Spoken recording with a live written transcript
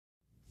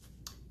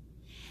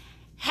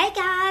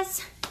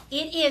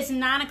It is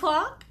 9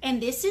 o'clock,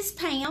 and this is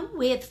Pam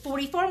with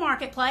 44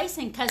 Marketplace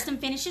and Custom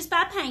Finishes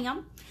by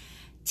Pam.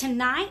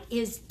 Tonight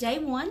is day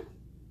one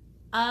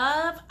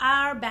of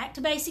our Back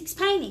to Basics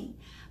painting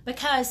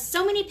because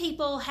so many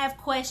people have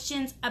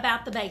questions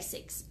about the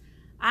basics.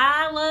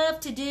 I love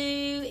to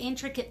do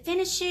intricate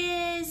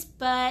finishes,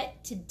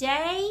 but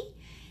today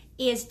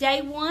is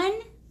day one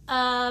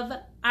of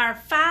our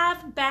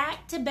 5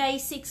 Back to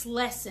Basics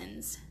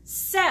lessons.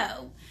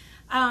 So,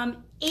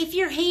 if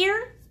you're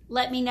here,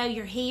 let me know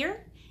you're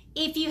here.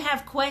 If you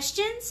have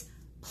questions,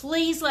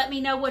 please let me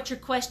know what your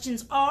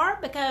questions are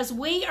because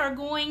we are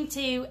going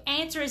to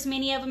answer as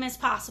many of them as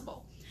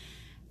possible.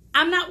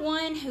 I'm not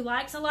one who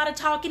likes a lot of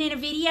talking in a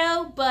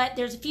video, but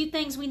there's a few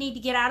things we need to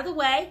get out of the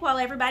way while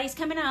everybody's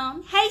coming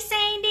on. Hey,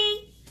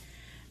 Sandy!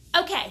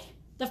 Okay,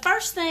 the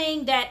first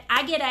thing that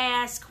I get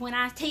asked when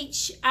I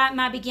teach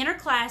my beginner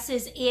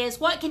classes is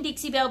what can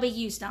Dixie Belle be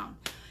used on?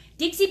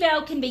 Dixie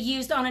Belle can be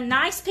used on a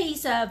nice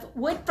piece of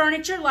wood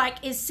furniture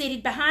like is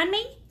seated behind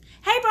me.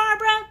 Hey,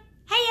 Barbara.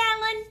 Hey,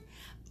 Alan.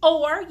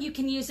 Or you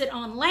can use it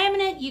on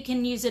laminate. You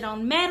can use it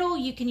on metal.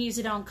 You can use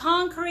it on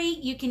concrete.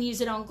 You can use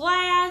it on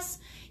glass.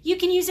 You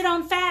can use it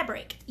on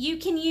fabric. You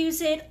can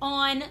use it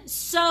on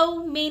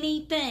so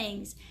many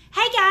things.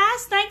 Hey,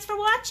 guys. Thanks for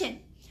watching.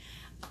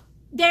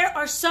 There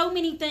are so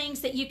many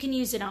things that you can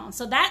use it on.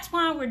 So that's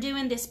why we're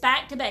doing this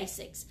Back to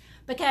Basics.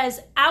 Because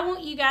I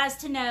want you guys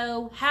to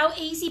know how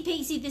easy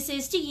peasy this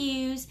is to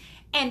use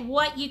and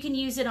what you can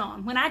use it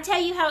on. When I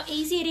tell you how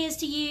easy it is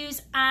to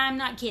use, I'm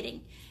not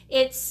kidding.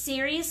 It's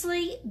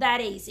seriously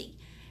that easy.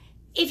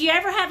 If you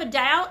ever have a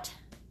doubt,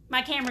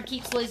 my camera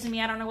keeps losing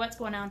me. I don't know what's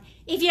going on.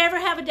 If you ever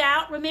have a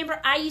doubt, remember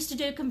I used to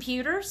do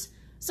computers.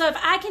 So if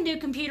I can do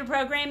computer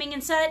programming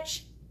and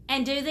such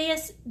and do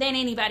this, then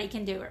anybody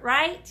can do it,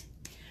 right?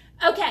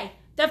 Okay,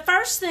 the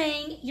first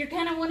thing you're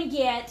going to want to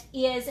get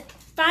is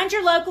find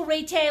your local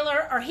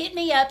retailer or hit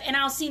me up and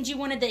I'll send you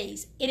one of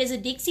these. It is a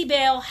Dixie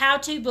Belle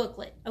how-to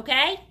booklet,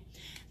 okay?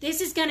 This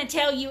is going to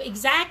tell you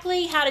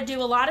exactly how to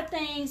do a lot of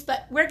things,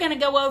 but we're going to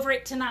go over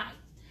it tonight.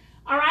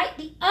 All right,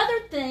 the other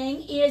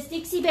thing is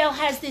Dixie Belle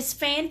has this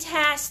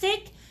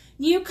fantastic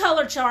new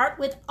color chart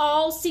with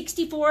all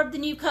 64 of the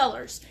new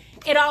colors.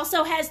 It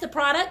also has the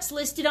products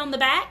listed on the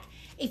back.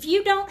 If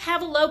you don't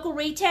have a local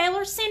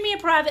retailer, send me a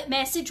private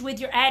message with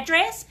your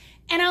address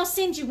and I'll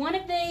send you one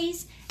of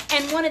these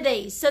and one of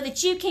these so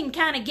that you can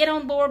kind of get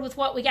on board with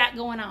what we got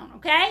going on,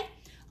 okay?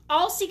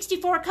 All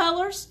 64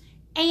 colors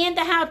and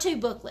the how-to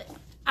booklet.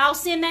 I'll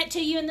send that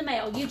to you in the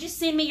mail. You just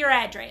send me your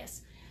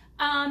address.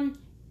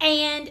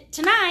 And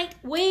tonight,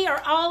 we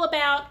are all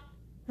about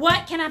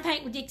what can I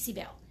paint with Dixie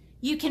Belle?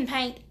 You can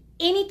paint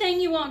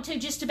anything you want to,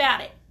 just about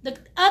it. The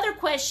other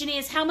question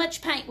is, how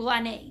much paint will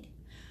I need?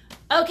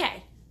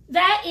 Okay,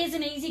 that is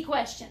an easy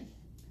question.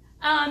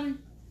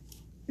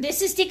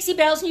 This is Dixie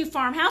Belle's new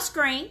farmhouse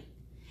green.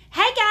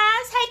 Hey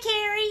guys, hey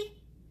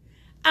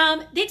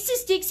Carrie. This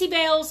is Dixie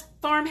Belle's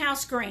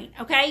farmhouse green,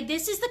 okay?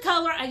 This is the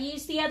color I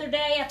used the other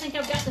day. I think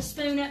I've got the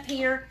spoon up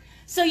here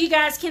so you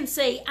guys can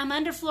see. I'm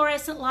under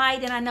fluorescent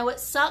light and I know it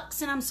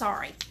sucks and I'm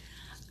sorry.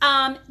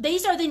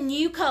 These are the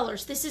new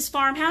colors. This is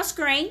farmhouse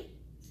green.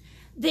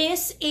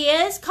 This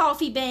is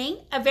coffee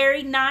bean, a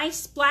very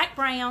nice black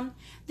brown.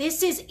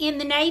 This is in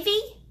the navy.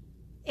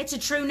 It's a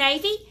true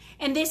navy.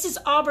 And this is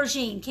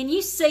aubergine. Can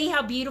you see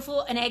how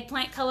beautiful an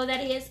eggplant color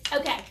that is?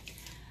 Okay.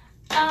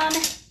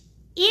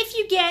 If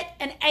you get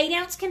an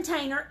 8-ounce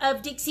container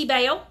of Dixie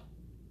Belle,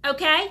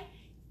 okay?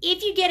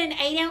 If you get an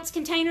 8-ounce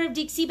container of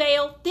Dixie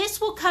Belle,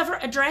 this will cover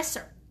a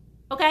dresser,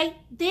 okay?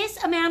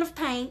 This amount of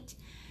paint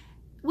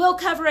will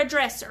cover a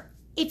dresser.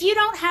 If you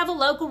don't have a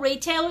local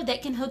retailer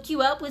that can hook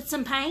you up with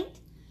some paint,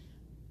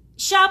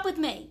 shop with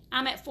me.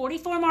 I'm at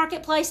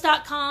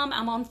 44marketplace.com.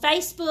 I'm on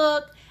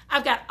Facebook.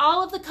 I've got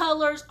all of the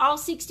colors, all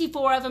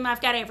 64 of them.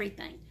 I've got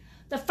everything.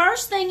 The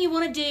first thing you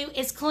want to do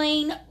is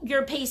clean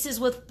your pieces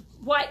with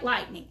white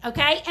lightning,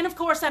 okay? And of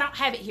course, I don't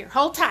have it here.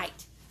 Hold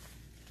tight.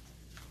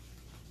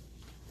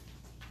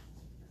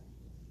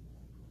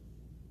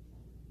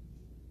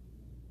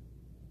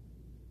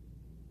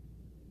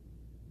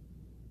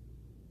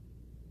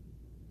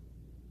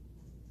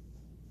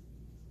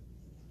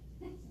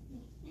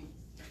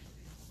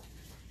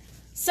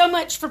 So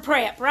much for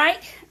prep,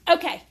 right?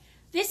 Okay.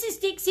 This is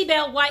Dixie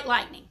Belle White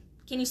Lightning.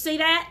 Can you see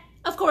that?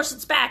 Of course,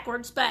 it's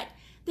backwards, but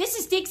this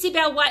is Dixie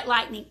Belle White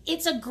Lightning.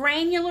 It's a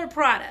granular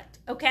product,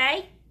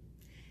 okay?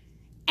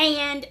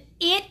 And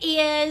it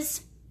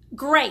is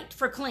great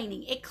for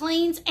cleaning. It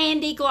cleans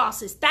and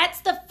deglosses. That's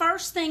the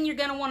first thing you're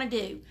going to want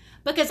to do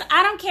because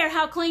I don't care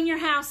how clean your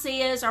house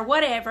is or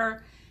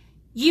whatever.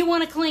 You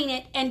want to clean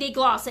it and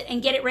degloss it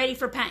and get it ready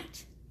for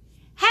paint.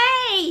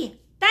 Hey,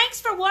 thanks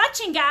for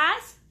watching,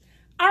 guys.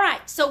 All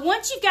right, so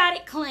once you've got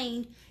it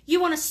cleaned, you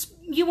want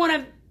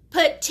to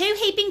put 2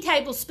 heaping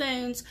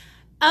tablespoons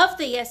of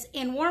this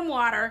in warm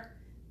water.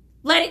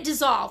 Let it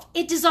dissolve.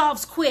 It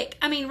dissolves quick.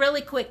 I mean,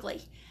 really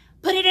quickly.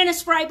 Put it in a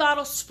spray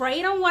bottle. Spray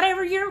it on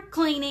whatever you're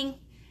cleaning.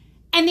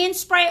 And then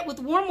spray it with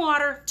warm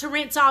water to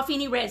rinse off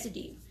any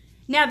residue.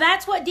 Now,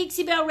 that's what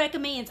Dixie Belle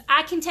recommends.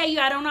 I can tell you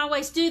I don't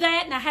always do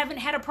that, and I haven't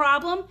had a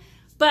problem,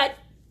 but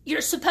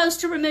you're supposed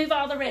to remove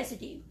all the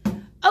residue.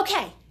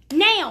 Okay,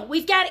 now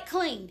we've got it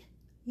cleaned.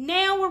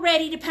 Now we're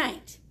ready to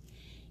paint.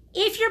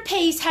 If your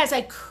piece has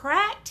a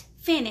cracked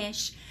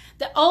finish,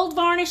 the old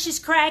varnish is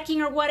cracking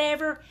or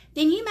whatever,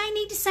 then you may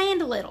need to sand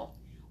a little.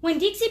 When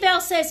Dixie Belle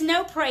says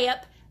no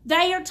prep,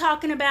 they are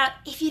talking about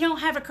if you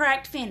don't have a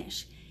cracked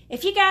finish.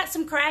 If you got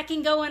some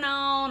cracking going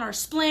on or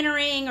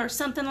splintering or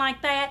something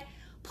like that,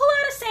 pull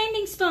out a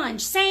sanding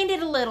sponge, sand it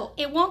a little.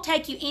 It won't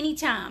take you any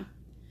time.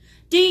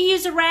 Do you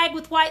use a rag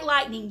with white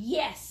lightning?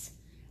 Yes.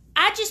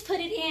 I just put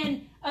it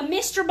in a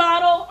mister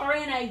bottle or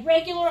in a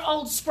regular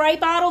old spray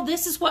bottle.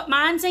 This is what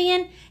mine's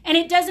in, and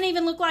it doesn't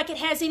even look like it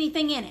has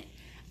anything in it.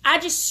 I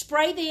just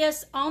spray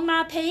this on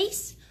my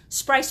piece,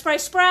 spray, spray,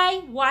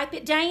 spray, wipe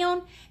it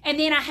down, and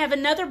then I have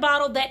another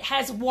bottle that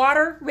has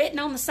water written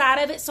on the side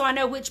of it so I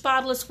know which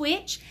bottle is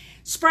which.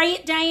 Spray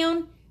it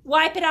down,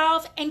 wipe it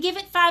off, and give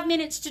it 5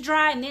 minutes to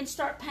dry and then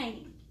start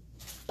painting.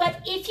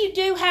 But if you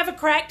do have a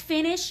cracked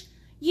finish,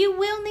 you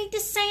will need to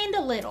sand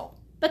a little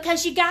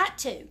because you got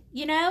to,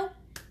 you know?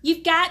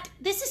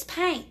 This is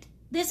paint.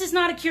 This is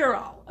not a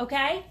cure-all,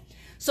 okay?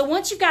 So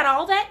once you've got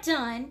all that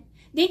done,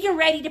 then you're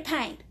ready to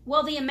paint.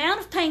 Well, the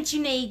amount of paint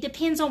you need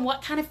depends on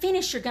what kind of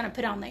finish you're going to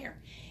put on there.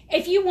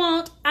 If you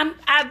want,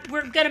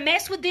 we're going to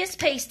mess with this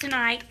piece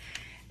tonight.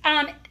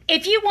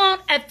 If you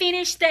want a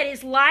finish that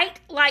is light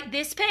like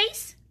this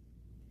piece,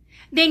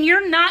 then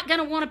you're not going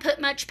to want to put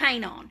much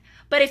paint on.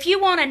 But if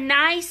you want a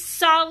nice,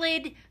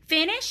 solid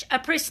finish, a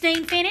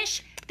pristine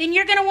finish, then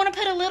you're going to want to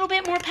put a little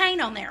bit more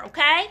paint on there,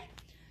 okay?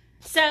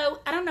 So,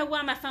 I don't know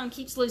why my phone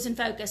keeps losing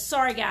focus.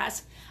 Sorry,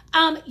 guys.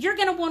 You're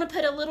going to want to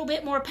put a little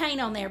bit more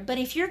paint on there. But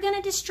if you're going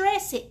to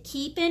distress it,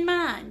 keep in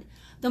mind,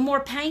 the more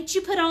paint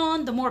you put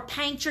on, the more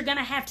paint you're going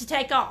to have to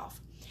take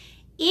off.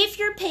 If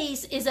your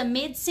piece is a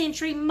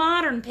mid-century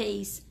modern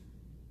piece,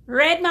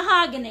 red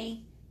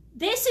mahogany,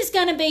 this is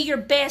going to be your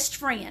best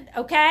friend,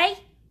 okay?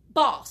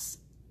 BOSS.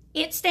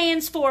 It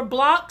stands for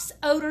Blocks,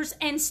 Odors,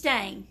 and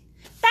Stain.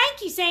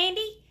 Thank you,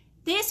 Sandy.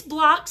 This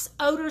blocks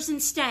odors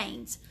and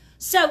stains.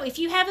 So if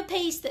you have a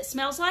piece that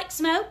smells like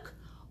smoke,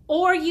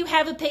 or you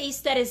have a piece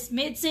that is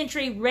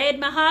mid-century red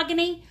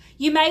mahogany,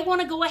 you may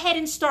want to go ahead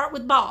and start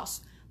with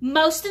BOSS.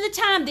 Most of the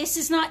time, this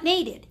is not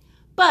needed.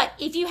 But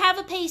if you have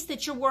a piece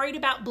that you're worried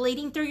about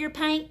bleeding through your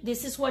paint,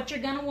 this is what you're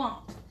going to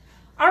want.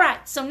 All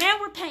right, so now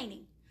we're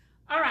painting.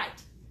 All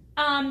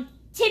right.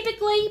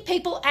 Typically,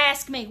 people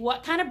ask me,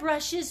 what kind of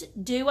brushes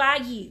do I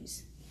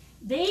use?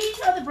 These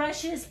are the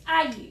brushes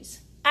I use.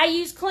 I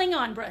use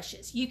Klingon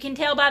brushes. You can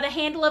tell by the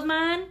handle of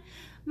mine.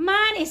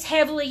 Mine is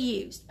heavily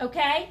used,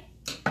 okay?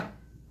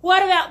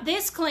 What about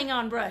this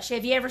Klingon brush?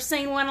 Have you ever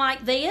seen one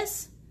like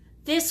this?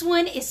 This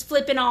one is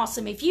flipping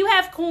awesome. If you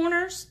have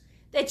corners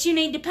that you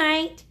need to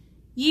paint,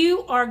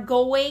 you are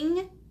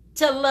going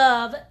to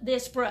love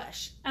this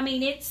brush. I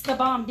mean, it's the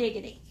bomb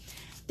diggity.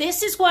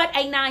 This is what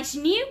a nice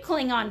new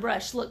Klingon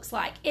brush looks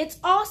like. It's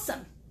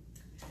awesome.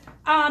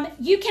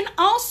 You can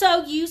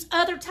also use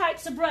other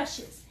types of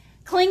brushes.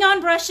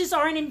 Klingon brushes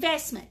are an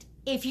investment.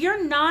 If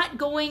you're not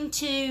going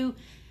to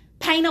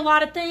paint a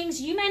lot of things,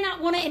 you may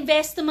not want to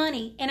invest the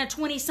money in a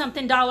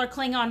 $20-something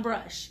Klingon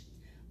brush.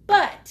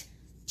 But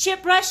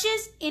chip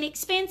brushes,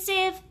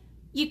 inexpensive.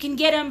 You can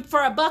get them for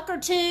 $1 or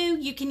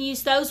 $2. You can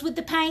use those with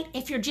the paint.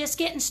 If you're just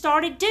getting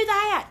started, do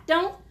that.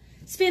 Don't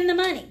spend the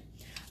money.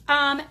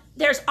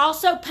 There's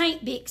also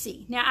Paint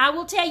Pixie. Now, I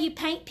will tell you,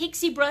 Paint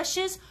Pixie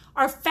brushes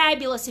are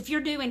fabulous. If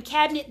you're doing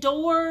cabinet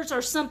doors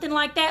or something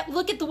like that,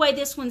 look at the way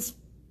this one's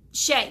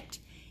shaped.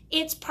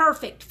 It's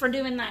perfect for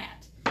doing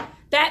that.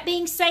 That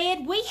being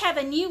said, we have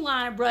a new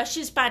line of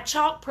brushes by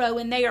Chalk Pro,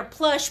 and they are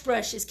plush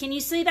brushes. Can you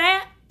see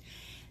that?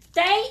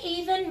 They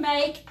even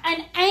make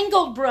an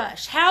angled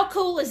brush. How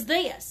cool is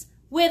this?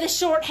 With a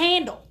short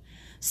handle.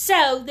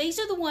 So these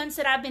are the ones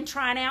that I've been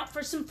trying out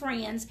for some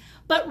friends.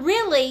 But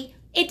really,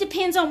 it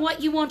depends on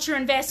what you want your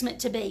investment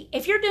to be.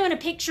 If you're doing a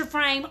picture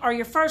frame or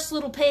your first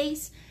little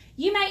piece,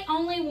 you may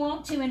only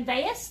want to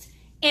invest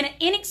in an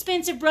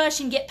inexpensive brush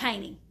and get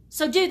painting.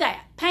 So do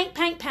that. Paint,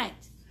 paint, paint.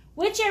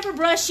 Whichever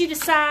brush you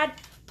decide,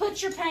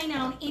 put your paint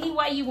on any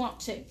way you want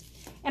to.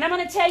 And I'm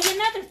going to tell you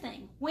another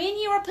thing. When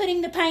you are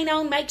putting the paint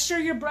on, make sure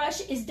your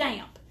brush is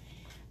damp.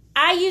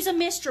 I use a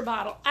mister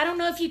bottle. I don't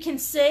know if you can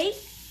see,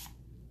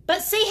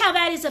 but see how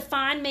that is a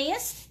fine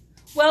mist?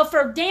 Well,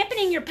 for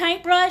dampening your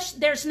paintbrush,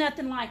 there's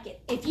nothing like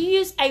it. If you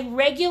use a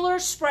regular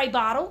spray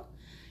bottle,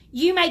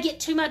 you may get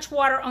too much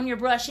water on your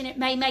brush and it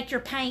may make your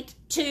paint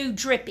too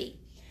drippy.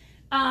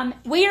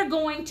 We are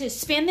going to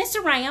spin this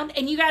around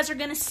and you guys are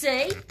going to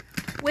see.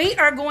 We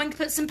are going to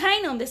put some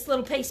paint on this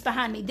little piece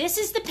behind me. This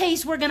is the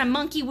piece we're going to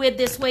monkey with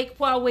this week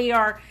while we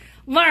are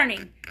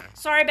learning.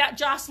 Sorry about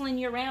jostling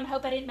you around.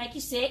 Hope I didn't make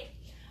you sick.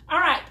 All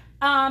right.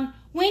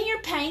 When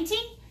you're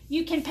painting,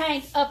 you can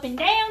paint up and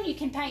down. You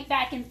can paint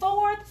back and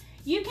forth.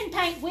 You can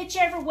paint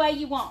whichever way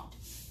you want.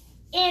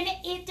 And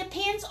it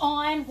depends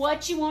on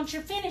what you want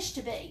your finish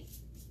to be.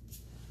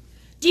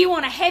 Do you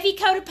want a heavy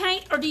coat of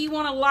paint or do you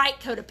want a light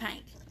coat of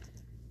paint?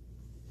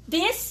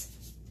 This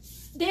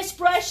This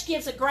brush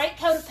gives a great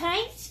coat of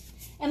paint.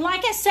 And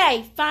like I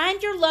say,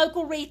 find your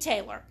local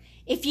retailer.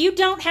 If you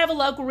don't have a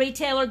local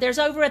retailer, there's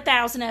over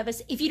 1,000 of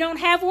us. If you don't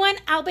have one,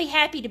 I'll be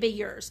happy to be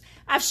yours.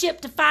 I've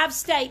shipped to 5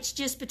 states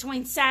just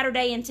between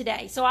Saturday and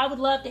today, so I would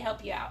love to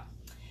help you out.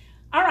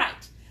 All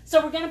right,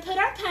 so we're going to put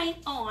our paint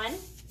on,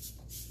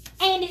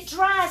 and it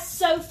dries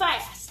so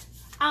fast.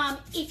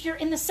 If you're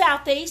in the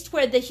southeast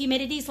where the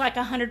humidity is like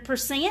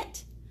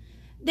 100%,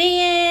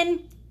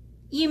 then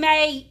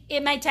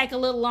it may take a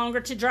little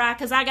longer to dry,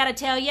 because I got to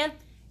tell you,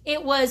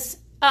 it was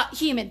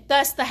humid,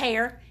 thus the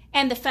hair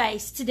and the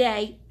face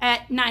today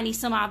at 90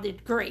 some odd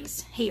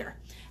degrees here.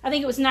 I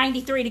think it was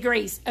 93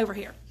 degrees over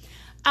here.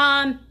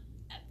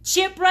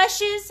 Chip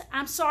brushes,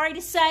 I'm sorry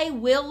to say,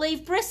 will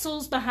leave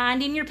bristles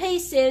behind in your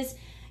pieces.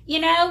 You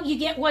know, you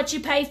get what you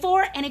pay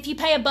for, and if you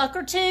pay $1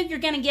 or $2, you're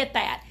going to get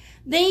that.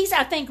 These,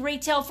 I think,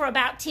 retail for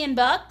about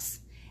 $10,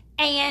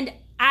 and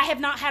I have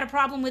not had a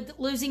problem with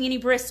losing any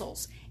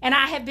bristles, and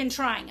I have been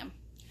trying them.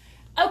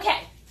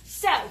 Okay,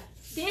 so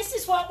this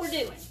is what we're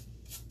doing.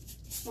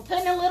 We're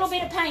putting a little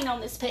bit of paint on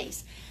this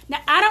piece. Now,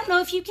 I don't know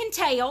if you can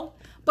tell,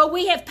 but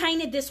we have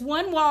painted this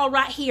one wall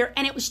right here,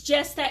 and it was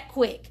just that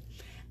quick.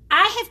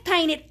 I have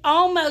painted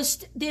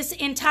almost this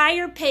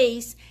entire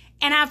piece,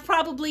 and I've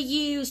probably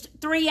used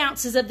 3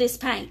 ounces of this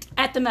paint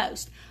at the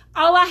most.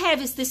 All I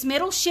have is this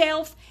middle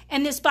shelf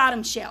and this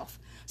bottom shelf.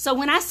 So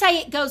when I say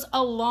it goes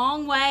a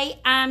long way,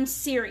 I'm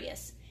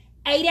serious.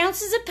 8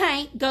 ounces of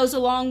paint goes a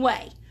long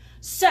way.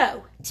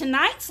 So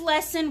tonight's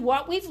lesson,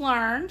 what we've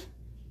learned: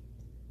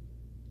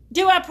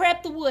 do I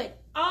prep the wood?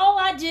 All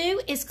I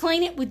do is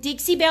clean it with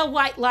Dixie Belle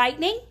White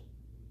Lightning,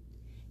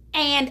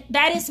 and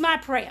that is my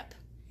prep.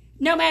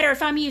 No matter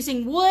if I'm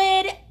using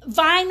wood,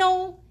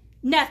 vinyl,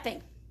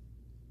 nothing.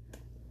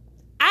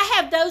 I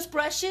have those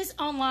brushes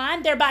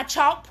online. They're by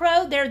Chalk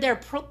Pro. They're their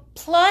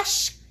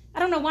plush. I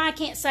don't know why I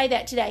can't say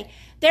that today.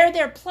 They're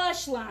their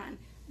plush line.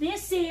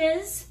 This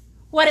is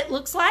what it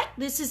looks like.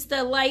 This is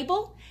the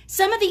label.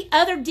 Some of the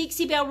other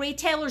Dixie Belle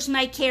retailers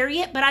may carry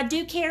it, but I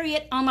do carry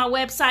it on my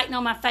website and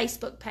on my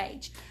Facebook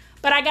page.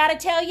 But I got to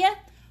tell you,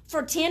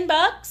 for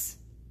 $10,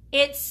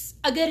 it's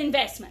a good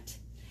investment.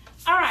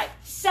 All right,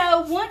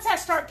 so once I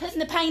start putting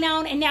the paint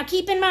on, and now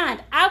keep in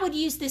mind, I would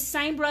use this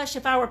same brush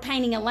if I were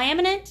painting a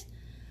laminate,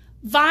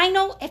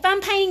 vinyl. If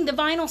I'm painting the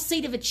vinyl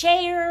seat of a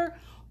chair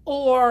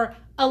or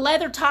a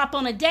leather top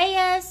on a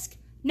desk,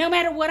 no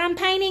matter what I'm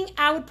painting,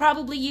 I would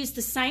probably use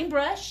the same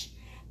brush.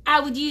 I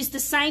would use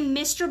the same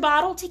mister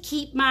bottle to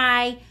keep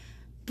my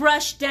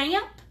brush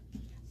damp.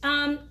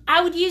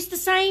 I would use the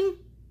same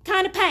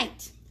kind of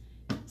paint.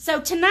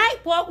 So tonight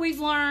what we've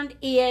learned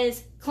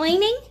is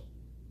cleaning,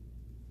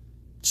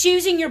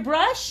 choosing your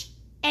brush,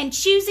 and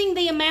choosing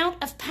the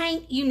amount of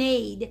paint you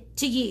need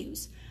to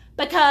use,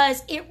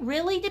 because it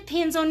really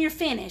depends on your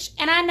finish.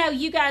 And I know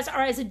you guys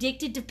are as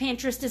addicted to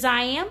Pinterest as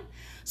I am.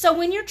 So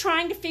when you're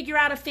trying to figure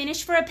out a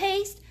finish for a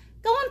piece,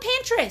 go on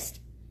Pinterest.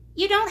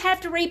 You don't have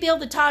to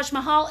rebuild the Taj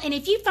Mahal. And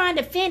if you find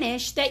a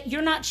finish that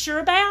you're not sure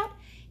about,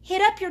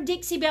 hit up your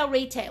Dixie Belle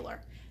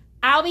retailer.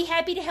 I'll be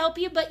happy to help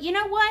you. But you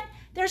know what?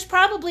 There's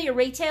probably a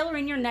retailer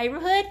in your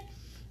neighborhood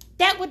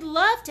that would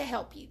love to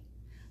help you.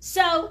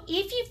 So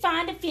if you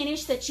find a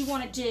finish that you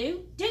want to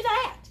do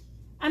that.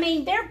 I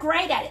mean, they're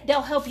great at it.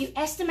 They'll help you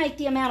estimate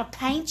the amount of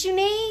paint you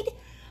need.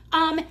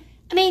 I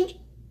mean,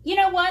 you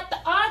know what? The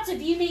odds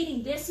of you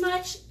needing this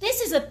much, this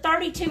is a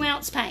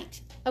 32-ounce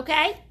paint,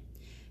 okay?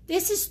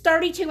 This is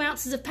 32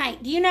 ounces of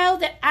paint. Do you know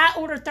that I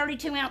order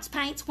 32-ounce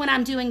paints when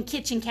I'm doing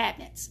kitchen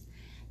cabinets?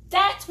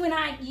 That's when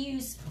I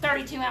use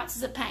 32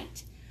 ounces of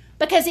paint,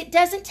 because it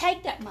doesn't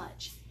take that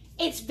much.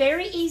 It's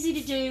very easy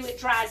to do. It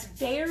dries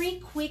very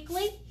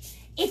quickly.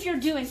 If you're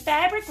doing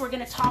fabric, we're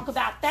going to talk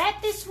about that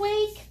this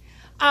week.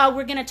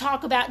 We're going to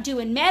talk about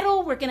doing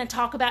metal. We're going to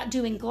talk about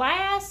doing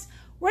glass.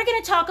 We're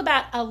going to talk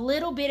about a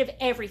little bit of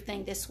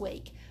everything this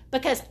week,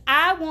 because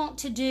I want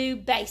to do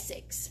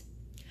basics.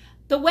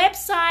 The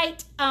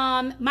website,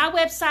 my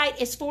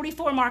website is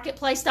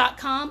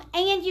 44marketplace.com,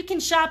 and you can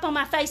shop on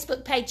my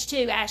Facebook page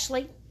too,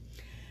 Ashley.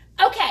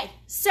 Okay,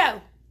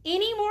 so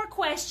any more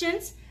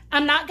questions?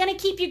 I'm not going to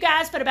keep you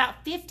guys but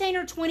about 15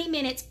 or 20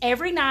 minutes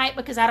every night,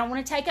 because I don't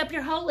want to take up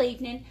your whole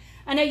evening.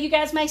 I know you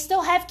guys may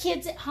still have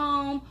kids at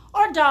home,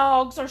 or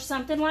dogs, or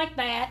something like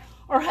that,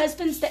 or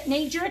husbands that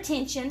need your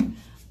attention.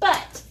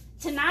 But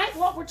tonight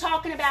what we're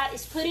talking about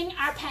is putting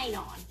our paint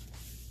on.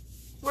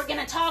 We're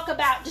going to talk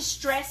about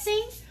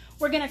distressing.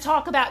 We're going to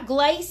talk about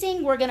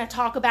glazing. We're going to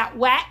talk about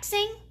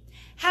waxing.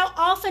 How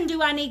often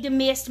do I need to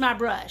mist my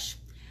brush?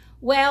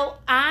 Well,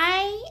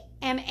 I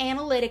am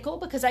analytical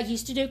because I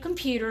used to do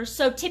computers,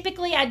 so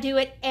typically I do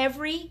it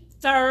every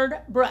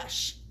 3rd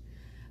brush.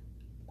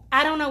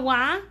 I don't know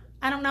why.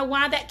 I don't know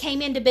why that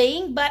came into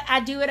being, but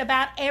I do it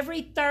about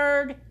every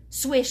 3rd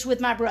swish with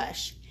my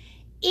brush.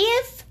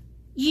 If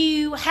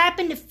you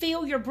happen to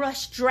feel your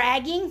brush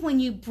dragging when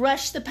you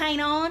brush the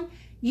paint on,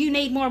 you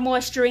need more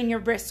moisture in your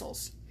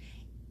bristles.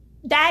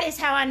 That is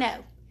how I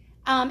know.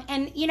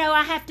 And, you know,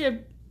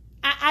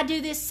 I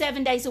do this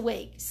 7 days a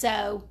week.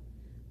 So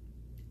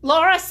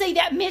Laura, see,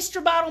 that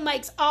Mr. bottle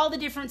makes all the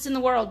difference in the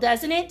world,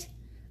 doesn't it?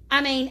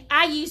 I mean,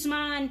 I use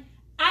mine.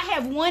 I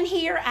have one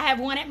here. I have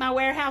one at my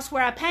warehouse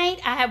where I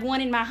paint. I have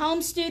one in my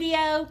home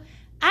studio.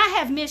 I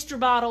have Mr.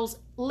 bottles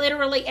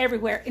literally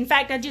everywhere. In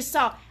fact, I just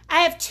saw,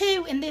 I have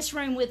 2 in this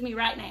room with me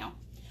right now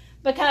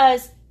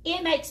because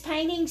it makes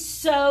painting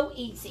so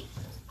easy.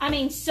 I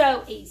mean,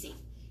 so easy.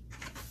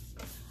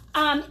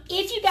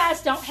 If you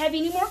guys don't have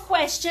any more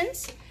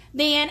questions,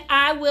 then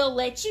I will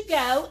let you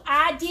go.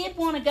 I did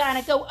want to kind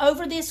of go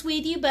over this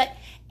with you, but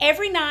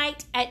every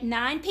night at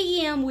 9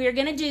 p.m. we're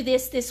going to do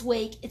this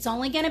week. It's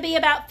only going to be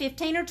about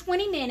 15 or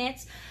 20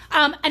 minutes.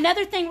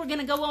 Another thing we're going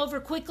to go over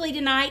quickly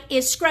tonight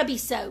is scrubby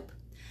soap.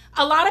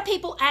 A lot of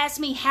people ask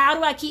me, how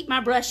do I keep my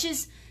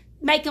brushes,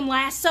 make them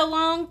last so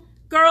long?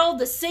 Girl,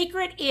 the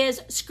secret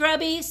is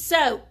scrubby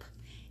soap.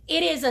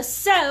 It is a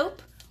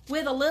soap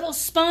with a little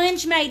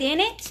sponge made in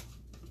it.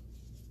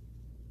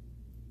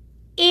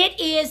 It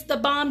is the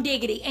bomb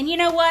diggity. And you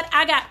know what?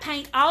 I got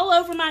paint all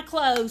over my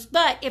clothes,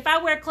 but if I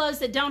wear clothes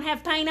that don't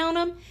have paint on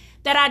them,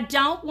 that I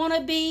don't want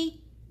to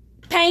be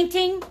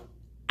painting,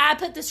 I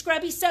put the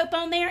scrubby soap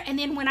on there, and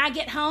then when I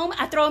get home,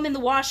 I throw them in the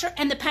washer,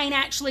 and the paint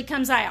actually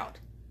comes out.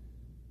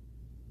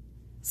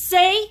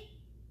 See?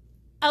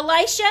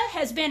 Alicia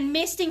has been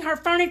misting her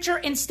furniture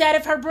instead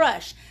of her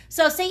brush.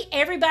 So see,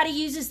 everybody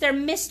uses their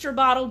Mr.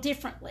 bottle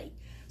differently.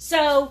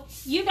 So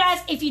you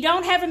guys, if you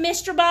don't have a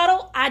Mr.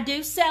 bottle, I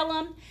do sell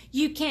them.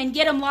 You can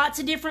get them lots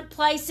of different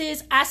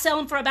places. I sell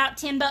them for about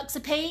 10 bucks a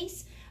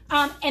piece.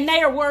 And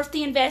they are worth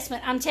the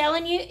investment. I'm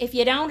telling you, if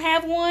you don't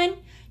have one,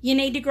 you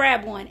need to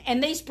grab one.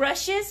 And these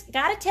brushes,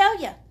 gotta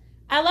tell you,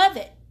 I love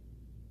it.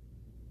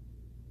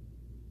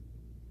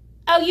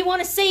 Oh, you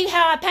want to see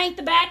how I paint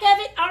the back of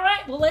it? All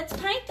right, well, let's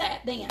paint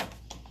that then.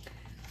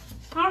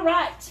 All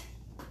right.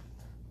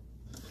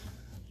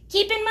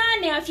 Keep in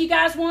mind now, if you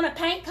guys want a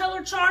paint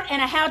color chart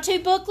and a how-to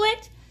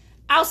booklet,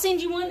 I'll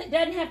send you one that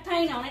doesn't have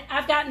paint on it.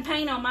 I've gotten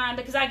paint on mine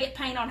because I get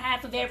paint on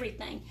half of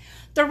everything.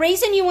 The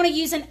reason you want to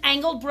use an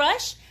angled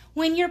brush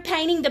when you're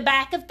painting the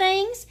back of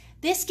things,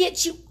 this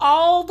gets you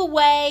all the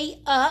way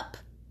up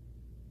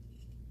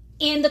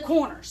in the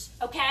corners,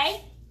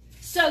 okay?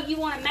 So you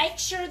want to make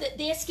sure that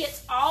this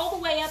gets all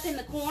the way up in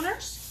the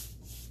corners.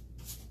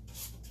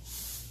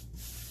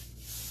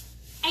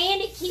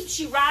 And it keeps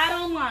you right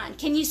on line.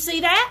 Can you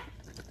see that?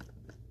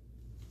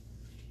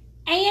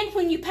 And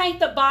when you paint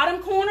the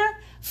bottom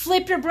corner,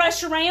 flip your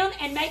brush around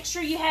and make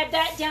sure you have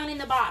that down in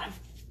the bottom.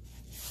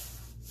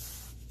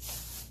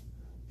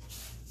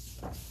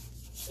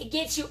 It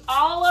gets you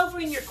all over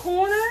in your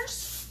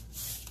corners.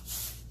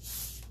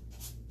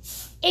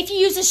 If you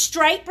use a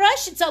straight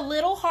brush, it's a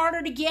little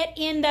harder to get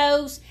in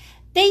those.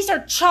 These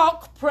are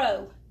Chalk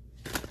Pro.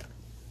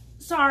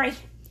 Sorry.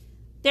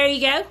 There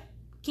you go.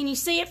 Can you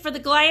see it for the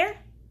glare?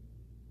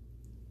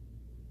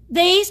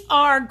 These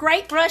are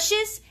great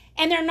brushes,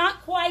 and they're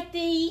not quite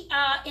the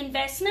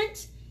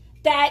investment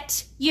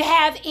that you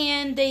have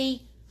in the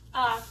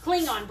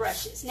Klingon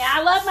brushes. Now,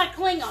 I love my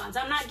Klingons.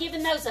 I'm not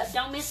giving those up.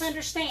 Don't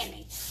misunderstand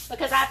me,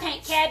 because I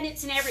paint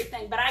cabinets and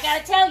everything. But I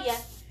got to tell you,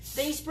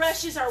 these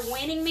brushes are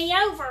winning me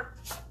over.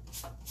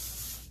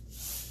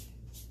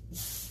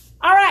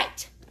 All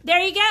right, there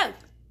you go.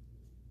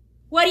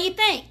 What do you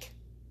think,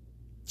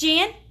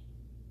 Jen?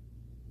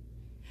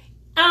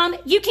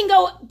 You can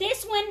go,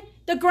 this one,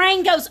 the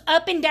grain goes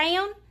up and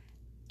down.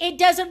 It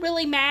doesn't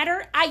really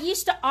matter. I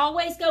used to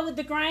always go with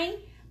the grain,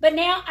 but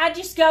now I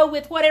just go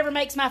with whatever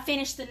makes my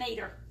finish the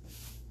neater.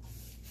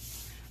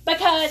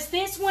 Because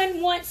this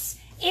one, once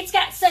it's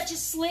got such a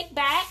slick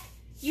back,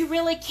 you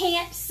really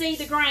can't see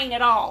the grain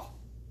at all.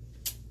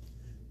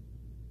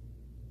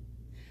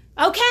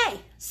 Okay,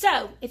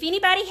 so if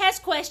anybody has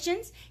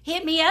questions,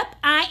 hit me up.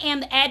 I am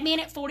the admin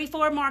at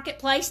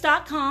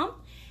 44marketplace.com,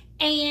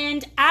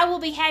 and I will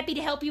be happy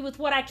to help you with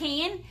what I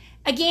can.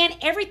 Again,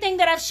 everything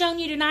that I've shown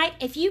you tonight,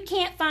 if you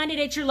can't find it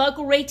at your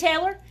local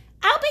retailer,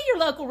 I'll be your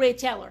local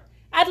retailer.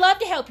 I'd love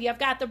to help you. I've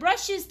got the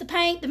brushes, the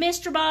paint, the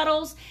Mr.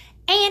 bottles,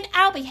 and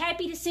I'll be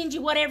happy to send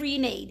you whatever you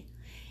need.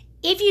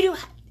 If you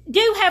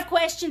do have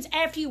questions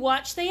after you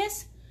watch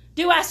this,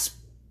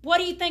 what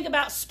do you think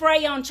about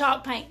spray on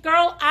chalk paint?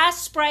 Girl, I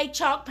spray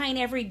chalk paint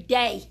every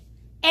day.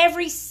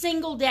 Every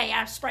single day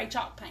I spray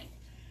chalk paint.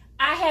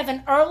 I have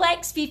an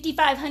Erlex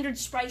 5500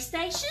 spray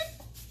station,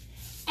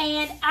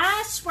 and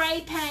I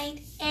spray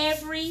paint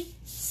every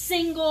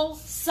single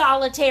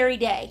solitary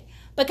day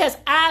because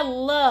I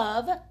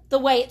love the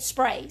way it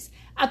sprays.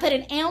 I put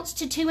 1 ounce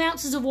to 2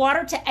 ounces of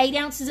water to 8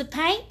 ounces of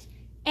paint,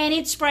 and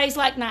it sprays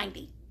like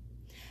 90.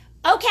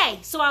 Okay,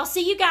 so I'll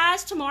see you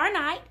guys tomorrow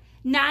night,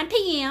 9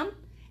 p.m.,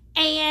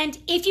 and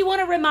if you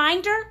want a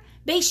reminder,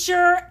 be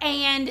sure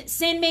and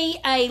send me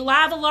a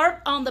live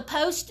alert on the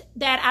post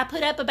that I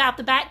put up about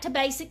the Back to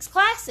Basics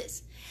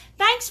classes.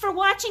 Thanks for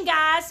watching,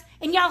 guys,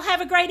 and y'all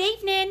have a great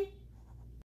evening.